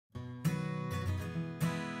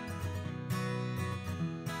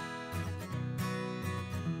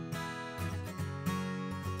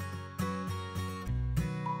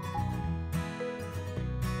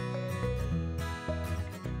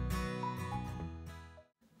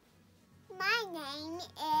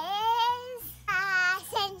is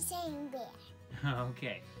Sensing Bear.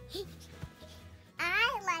 Okay. I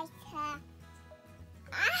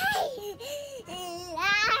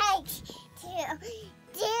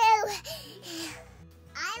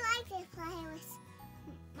like to play with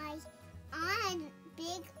my on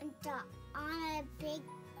a big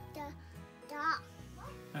doll.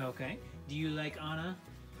 Okay. Do you like Anna?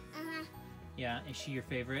 Uh-huh. Yeah, is she your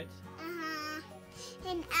favorite? Uh-huh.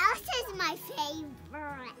 And Elsa's my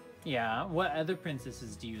favorite. Yeah. What other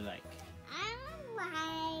princesses do you like? I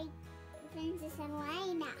like Princess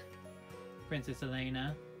Elena. Princess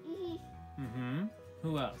Elena? Mm-hmm.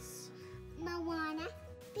 Who else? Moana.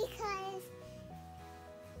 Because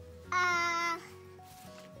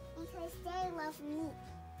they love me.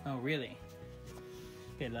 Oh, really?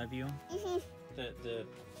 They love you? Mm-hmm. The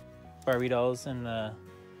Barbie dolls and the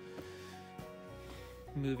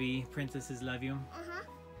movie princesses love you? Uh-huh.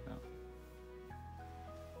 Oh.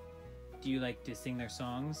 Do you like to sing their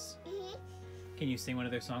songs? Mm-hmm. Can you sing one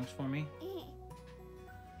of their songs for me? Mm-hmm.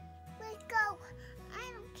 Let's go.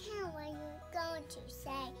 I don't care what you're going to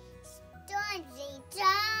say. Stormy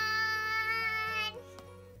John.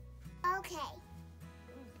 Okay.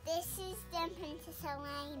 This is the Princess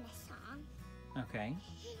Elena song. Okay.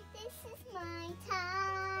 This is my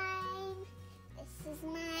time. This is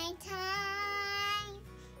my time.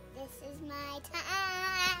 This is my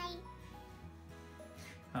time.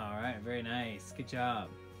 All right, very nice. Good job.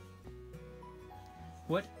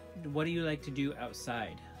 What do you like to do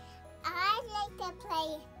outside? I like to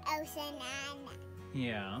play Elsa and Anna.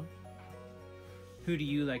 Yeah. Who do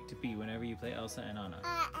you like to be whenever you play Elsa and Anna?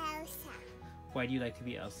 Elsa. Why do you like to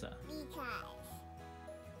be Elsa? Because.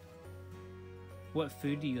 What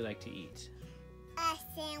food do you like to eat?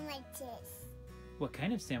 Sandwiches. What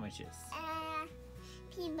kind of sandwiches?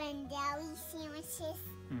 Peanut and jelly sandwiches.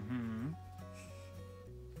 Mm-hmm.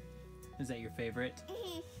 Is that your favorite?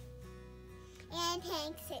 Mm-hmm. And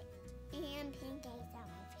pancakes are my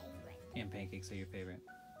favorite. And pancakes are your favorite.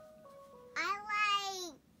 I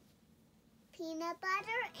like peanut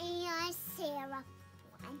butter and syrup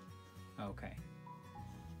one. Okay.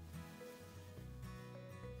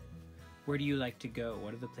 Where do you like to go?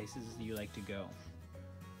 What are the places that you like to go?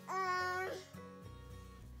 I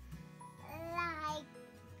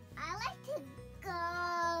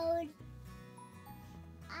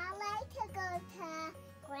like to go to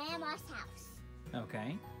Grandma's house.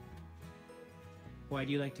 Okay. Why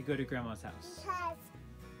do you like to go to Grandma's house? Because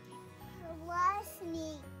she loves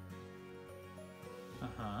me.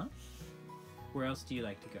 Uh-huh. Where else do you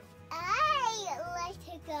like to go? I like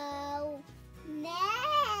to go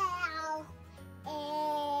now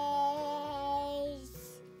is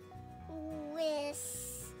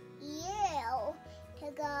with you to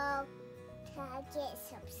go to get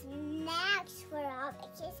some snacks for all the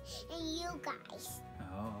kids and you guys.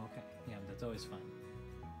 Oh, okay. Yeah, that's always fun.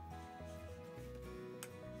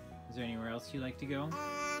 Is there anywhere else you like to go?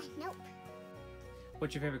 Nope.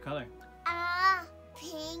 What's your favorite color?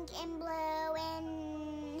 Pink and blue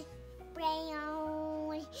and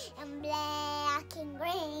brown and black and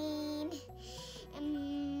green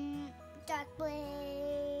and dark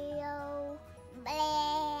blue,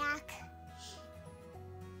 black,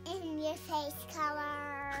 and your face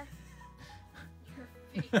color.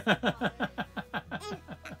 Okay.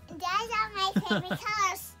 And those are my favorite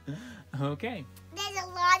colors. Okay. There's a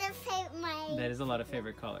lot of That is a lot of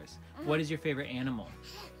favorite colors. What is your favorite animal?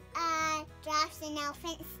 Giraffes and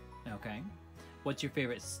elephants. Okay. What's your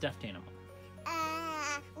favorite stuffed animal?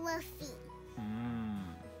 Wolfie.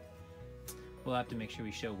 We'll have to make sure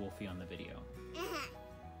we show Wolfie on the video.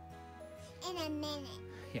 In a minute.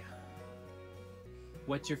 Yeah.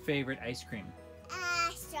 What's your favorite ice cream?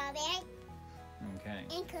 Strawberry. Okay.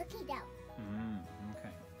 And cookie dough.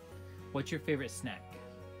 Okay. What's your favorite snack?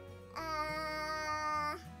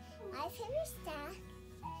 My favorite snack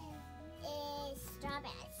is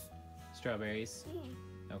strawberries. Strawberries?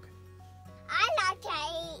 Okay. I like to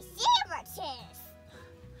eat sandwiches.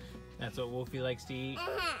 That's what Wolfie likes to eat?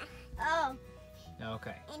 Oh.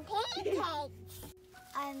 Okay. And pancakes.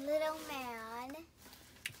 I'm Little Man,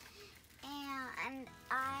 and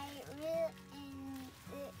I need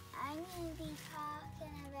to be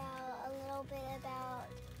talking about a little bit about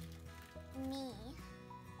me.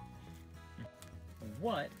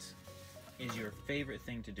 What is your favorite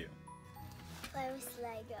thing to do? Play with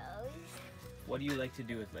Legos. What do you like to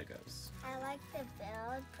do with Legos? I like to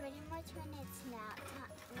build pretty much when it's not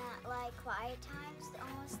like quiet times.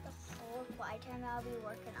 Almost the whole quiet time I'll be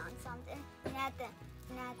working on something. And at the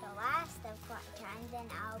last of quiet time, then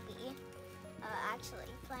I'll be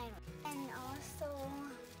actually playing. And also,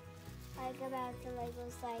 I like about the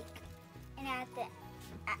Legos, like, and at the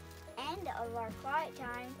end of our quiet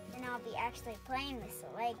time, then I'll be actually playing with the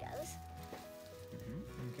Legos.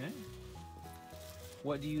 Okay.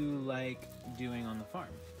 What do you like doing on the farm?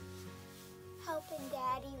 Helping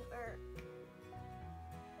Daddy work.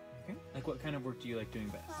 Okay. Like what kind of work do you like doing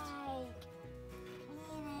best? Like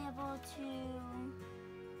being able to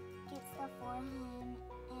get stuff for him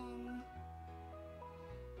and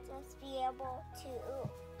just be able to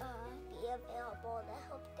be available to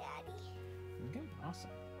help Daddy. Okay, awesome.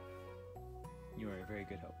 You are a very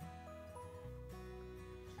good help.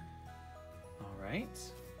 All right.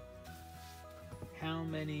 How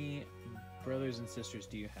many brothers and sisters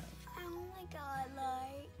do you have? I only got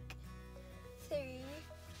like 3,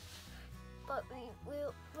 but then we'll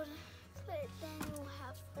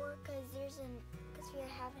have 4 because we're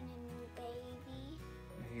having a new baby.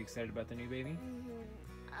 Are you excited about the new baby?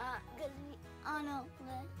 Because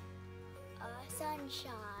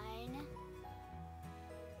Sunshine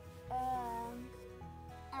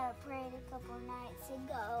I prayed a couple nights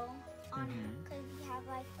ago on because we have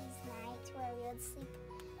like these nights where we would sleep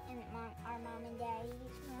in our mom and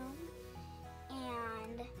daddy's room,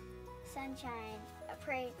 and Sunshine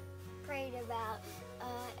prayed about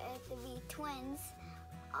it to be twins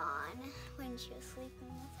on when she was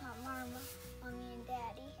sleeping with her mommy and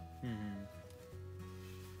daddy.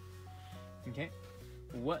 Okay.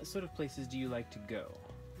 What sort of places do you like to go?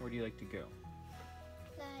 Where do you like to go?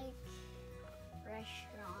 Like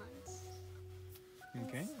restaurants.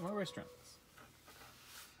 Okay. What restaurants?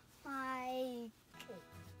 Like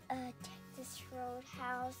Texas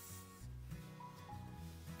Roadhouse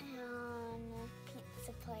and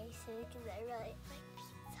pizza places because I really like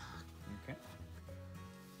pizza. Okay.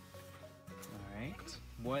 All right.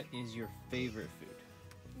 What is your favorite food?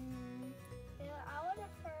 I would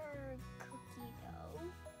prefer cookie dough.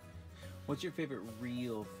 What's your favorite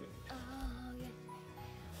real food? Oh, yeah.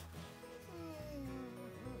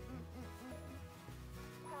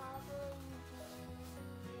 Probably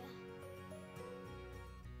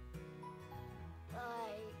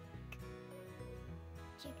like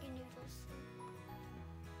chicken noodle soup.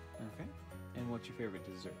 Okay. And what's your favorite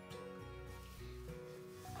dessert?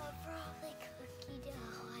 Probably cookie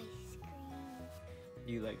dough ice cream.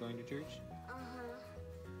 Do you like going to church?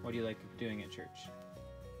 What do you like doing at church?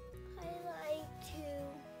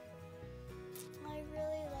 I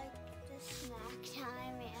really like the snack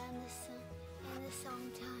time and the song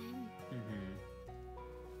time.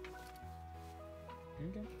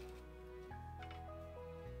 Okay.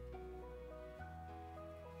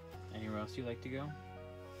 Anywhere else you like to go?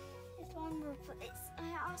 There's one more place. I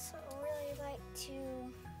also really like to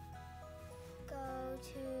go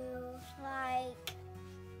to like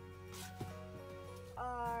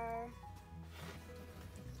our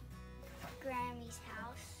Grammy's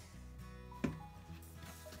house.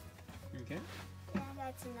 Okay. Yeah,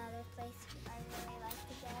 that's another place I really like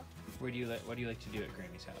to go. What do you like to do at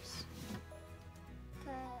Grammy's house?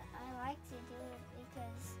 I like to do it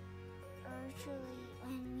because usually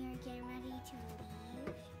when we're getting ready to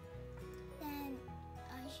leave, then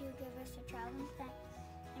she'll give us a traveling snack.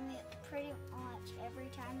 And we pretty much every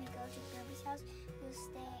time we go to Grammy's house, we'll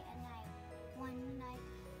stay one night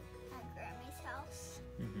at Grammy's house.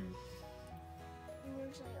 We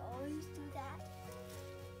usually always do that.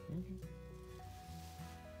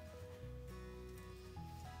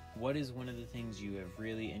 What is one of the things you have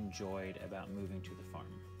really enjoyed about moving to the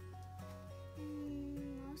farm?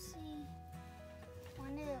 Mostly,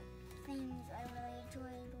 one of the things I really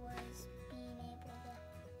enjoyed was being able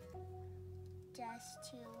to just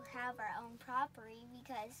to have our own property,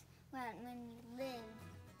 because when we lived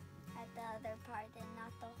at the other part, then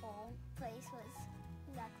not the whole place was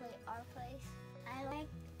exactly our place.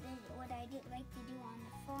 What I did like to do on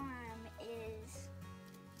the farm is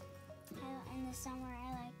in the summer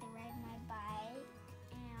I like to ride my bike,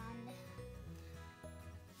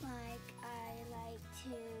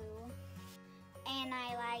 and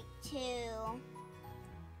I like to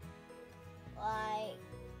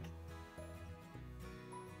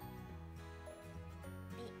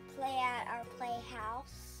play at our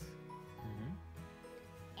playhouse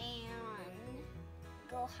and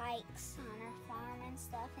go hikes on our farm and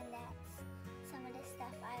stuff, and that's some of the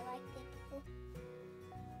stuff I like to do.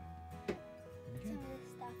 Some of the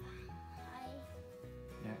stuff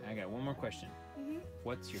I got one more question.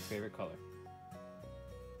 What's your favorite color?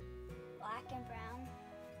 Black and brown.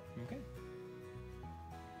 Okay. All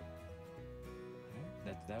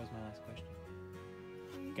right. That was my last question.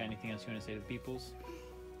 Got anything else you want to say to the peoples?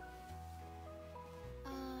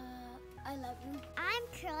 I love you. I'm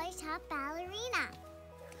Curly's top ballerina.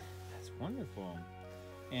 That's wonderful.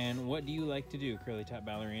 And what do you like to do, Curly Top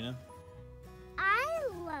Ballerina? I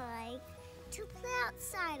like to play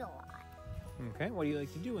outside a lot. Okay, what do you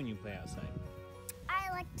like to do when you play outside? I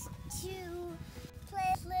like to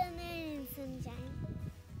play swimming in sunshine.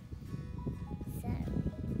 So.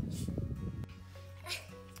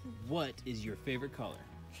 What is your favorite color?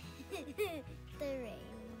 The rainbow.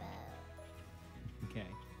 Okay.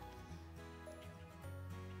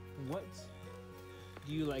 What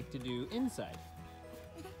do you like to do inside?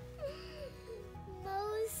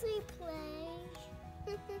 Mostly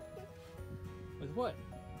play. With what?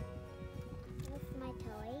 With my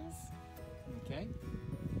toys. Okay.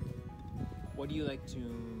 What do you like to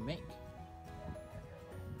make?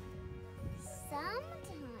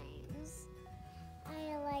 Sometimes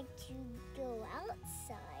I like to go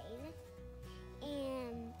outside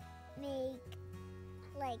and make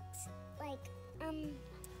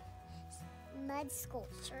mud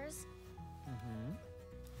sculptures. Mm-hmm.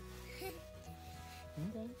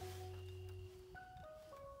 Okay.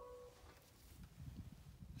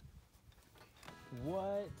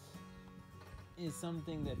 What is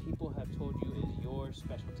something that people have told you is your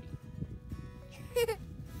specialty?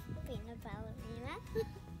 Being a ballerina.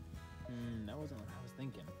 That wasn't what I was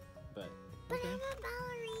thinking, but But okay. I'm a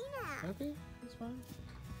ballerina. Okay, that's fine.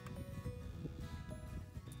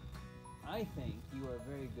 I think you are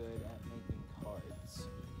very good at making cards.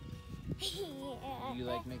 Yeah. Do you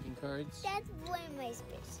like making cards? That's one of my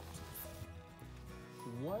specialties.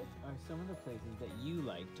 What are some of the places that you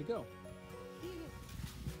like to go?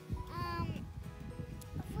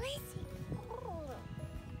 What is it called?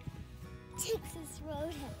 Texas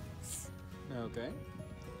Roadhouse. Okay.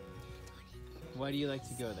 Why do you like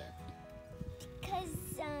to go there? Because,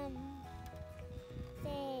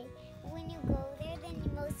 when you go there, then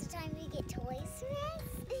most of the time you get toys for us.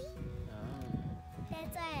 Oh.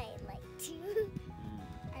 That's why I like to.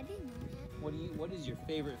 I didn't know that. What is your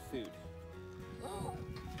favorite food? Oh,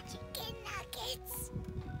 chicken nuggets.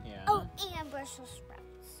 Yeah. Oh, and Brussels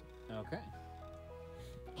sprouts. Okay.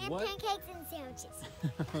 And What? pancakes and sandwiches.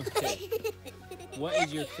 Okay. What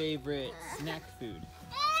is your favorite snack food?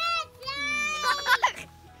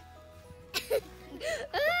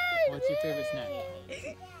 What's your favorite snack?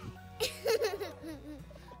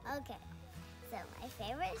 Okay, so my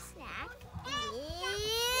favorite snack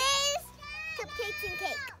is cupcakes and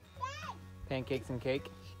cake. Pancakes and cake?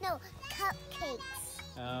 No, cupcakes.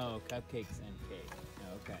 Oh, cupcakes and cake.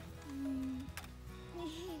 Okay.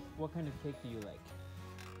 What kind of cake do you like?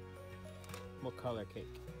 What color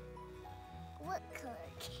cake? What color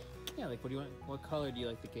cake? Yeah, like what do you want? What color do you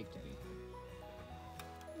like the cake to be?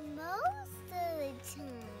 Most of the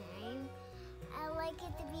time, I like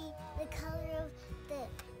it to be the color of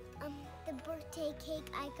the birthday cake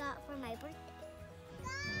I got for my birthday.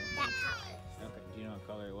 That color. Okay. Do you know what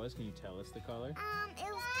color it was? Can you tell us the color? It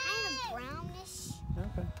was kind of brownish.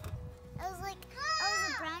 Okay. It was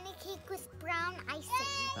a brownie cake with brown icing.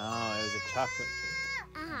 Oh, it was a chocolate cake.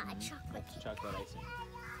 A chocolate That's cake. chocolate icing.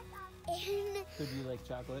 And So do you like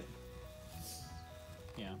chocolate?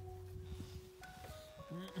 Yeah.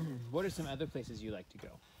 What are some other places you like to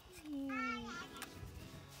go?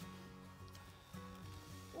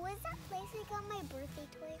 was that place I got my birthday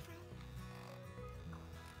toy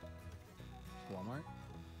from? Walmart?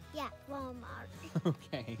 Yeah, Walmart.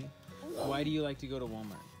 Okay. Why do you like to go to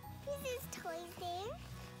Walmart? Because there's toys there.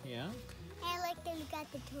 Yeah? I like to look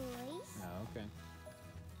at the toys. Oh, okay.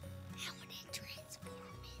 I want to transform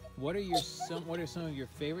it. What are some of your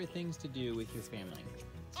favorite things to do with your family?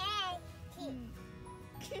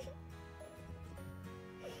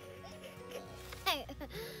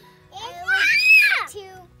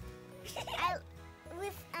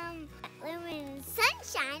 With lemon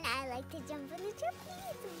sunshine, I like to jump in the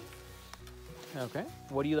trapeze. Okay.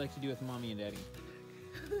 What do you like to do with Mommy and Daddy?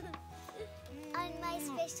 On my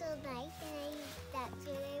special night, and that's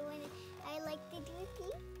what I like to do with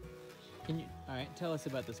you. Can you? All right. Tell us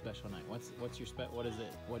about the special night. What's your what is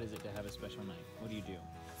it? What is it to have a special night? What do you do?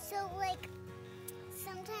 So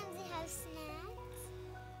sometimes they have snacks.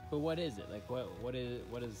 But what is it? Like what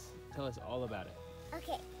is? Tell us all about it.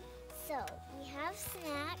 Okay, so we have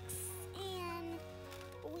snacks and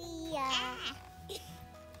we have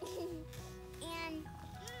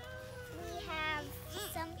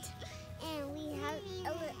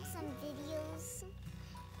some videos,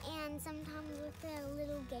 and sometimes we play a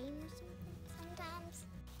little game or something. Sometimes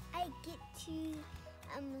I get to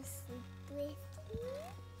sleep with you.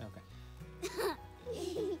 Okay.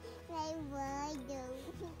 I will.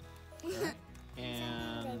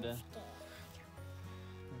 And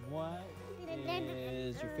what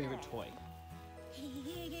is your favorite toy?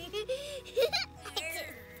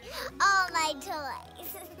 All my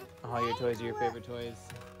toys. All your toys are your favorite toys?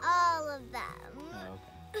 All of them. Oh,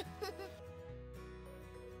 okay.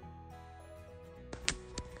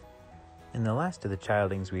 And the last of the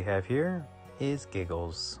Childings we have here is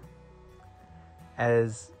Giggles.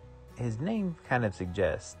 As his name kind of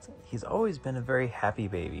suggests, he's always been a very happy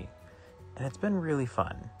baby. And it's been really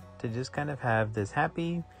fun to just kind of have this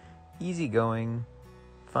happy, easygoing,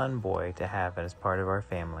 fun boy to have as part of our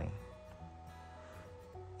family.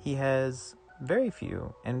 He has very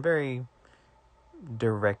few and very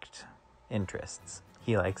direct interests.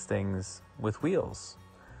 He likes things with wheels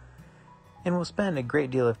and will spend a great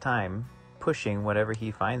deal of time pushing whatever he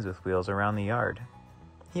finds with wheels around the yard.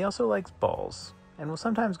 He also likes balls and will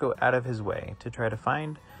sometimes go out of his way to try to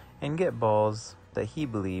find and get balls that he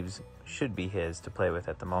believes should be his to play with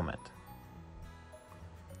at the moment.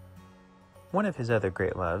 One of his other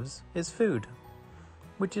great loves is food,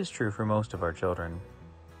 which is true for most of our children.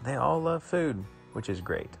 They all love food, which is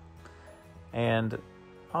great. And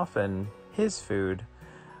often his food,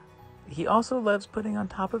 he also loves putting on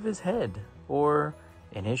top of his head, or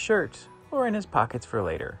in his shirt, or in his pockets for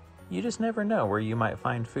later. You just never know where you might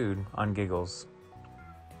find food on Giggles.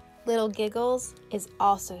 Little Giggles is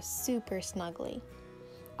also super snuggly.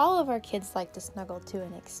 All of our kids like to snuggle to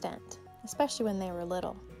an extent, especially when they were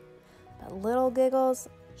little. But little Giggles,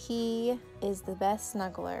 he is the best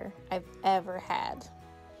snuggler I've ever had.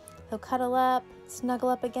 He'll cuddle up, snuggle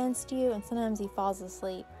up against you, and sometimes he falls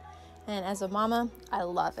asleep. And as a mama, I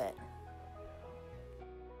love it.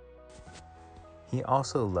 He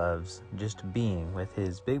also loves just being with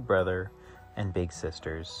his big brother and big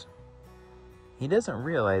sisters. He doesn't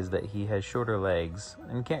realize that he has shorter legs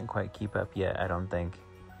and can't quite keep up yet, I don't think.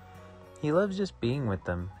 He loves just being with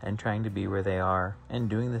them and trying to be where they are and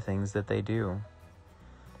doing the things that they do.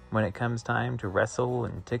 When it comes time to wrestle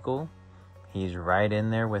and tickle, he's right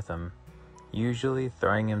in there with them, usually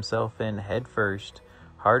throwing himself in head first,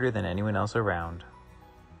 harder than anyone else around.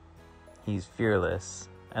 He's fearless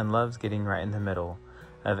and loves getting right in the middle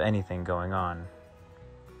of anything going on.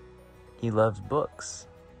 He loves books,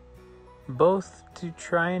 both to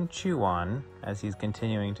try and chew on as he's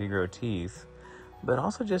continuing to grow teeth, but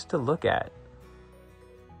also just to look at.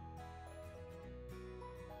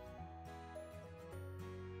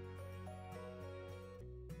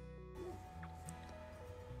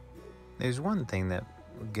 There's one thing that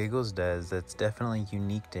Giggles does that's definitely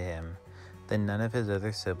unique to him that none of his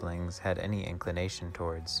other siblings had any inclination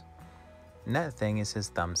towards. And that thing is his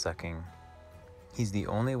thumb sucking. He's the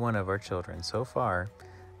only one of our children so far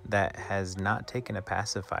that has not taken a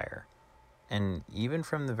pacifier. And even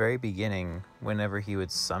from the very beginning, whenever he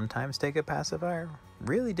would sometimes take a pacifier,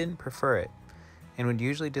 really didn't prefer it and would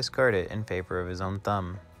usually discard it in favor of his own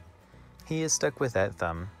thumb. He is stuck with that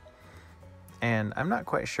thumb. And I'm not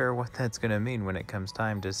quite sure what that's going to mean when it comes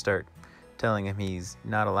time to start telling him he's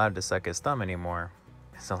not allowed to suck his thumb anymore.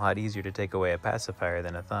 It's a lot easier to take away a pacifier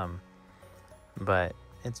than a thumb. But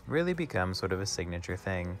it's really become sort of a signature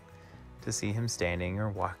thing to see him standing or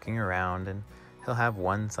walking around, and he'll have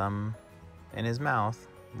one thumb in his mouth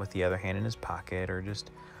with the other hand in his pocket, or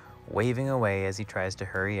just waving away as he tries to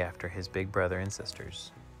hurry after his big brother and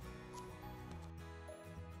sisters.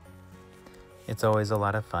 It's always a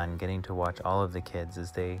lot of fun getting to watch all of the kids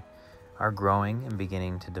as they are growing and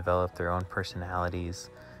beginning to develop their own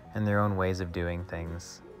personalities and their own ways of doing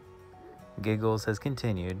things. Giggles has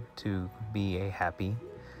continued to be a happy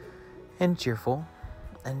and cheerful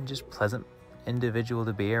and just pleasant individual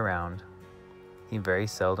to be around. He very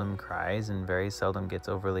seldom cries and very seldom gets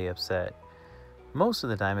overly upset. Most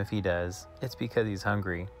of the time, if he does, it's because he's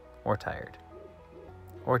hungry or tired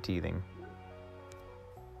or teething.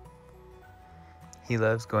 He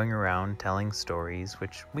loves going around telling stories,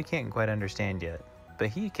 which we can't quite understand yet, but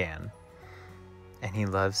he can. And he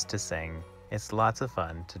loves to sing. It's lots of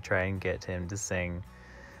fun to try and get him to sing.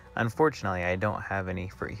 Unfortunately, I don't have any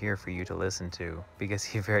here for you to listen to, because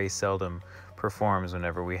he very seldom performs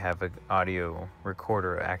whenever we have an audio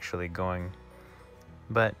recorder actually going.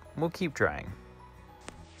 But we'll keep trying.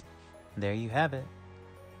 There you have it.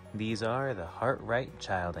 These are the Heartright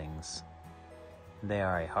Childings. They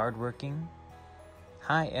are a hardworking,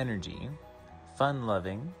 high-energy,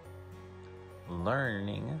 fun-loving,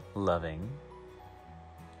 learning-loving,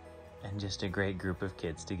 and just a great group of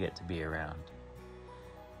kids to get to be around.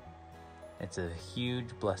 It's a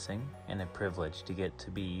huge blessing and a privilege to get to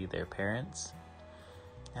be their parents,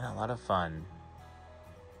 and a lot of fun.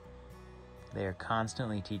 They are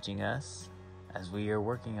constantly teaching us as we are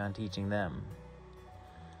working on teaching them.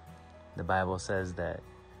 The Bible says that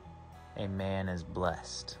a man is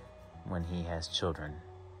blessed when he has children.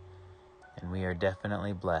 And we are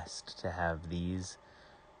definitely blessed to have these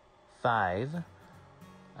 5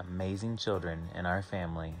 amazing children in our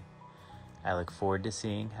family. I look forward to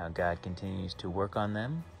seeing how God continues to work on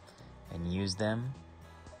them and use them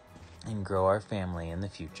and grow our family in the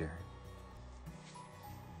future.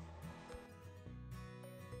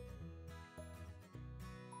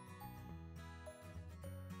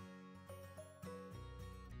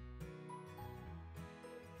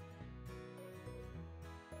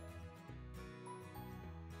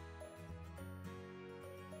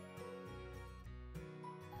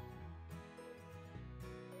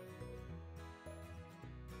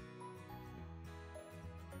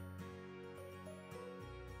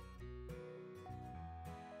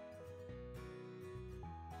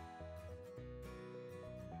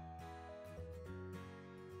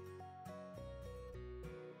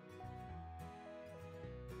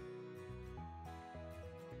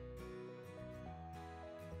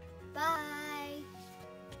 Bye.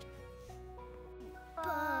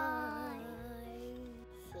 Bye.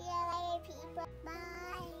 See you later, people. Bye.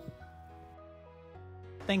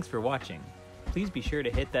 Thanks for watching. Please be sure to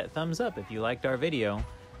hit that thumbs up if you liked our video,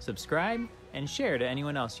 subscribe, and share to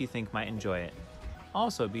anyone else you think might enjoy it.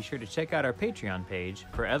 Also, be sure to check out our Patreon page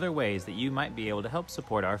for other ways that you might be able to help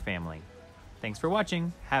support our family. Thanks for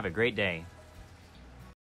watching. Have a great day.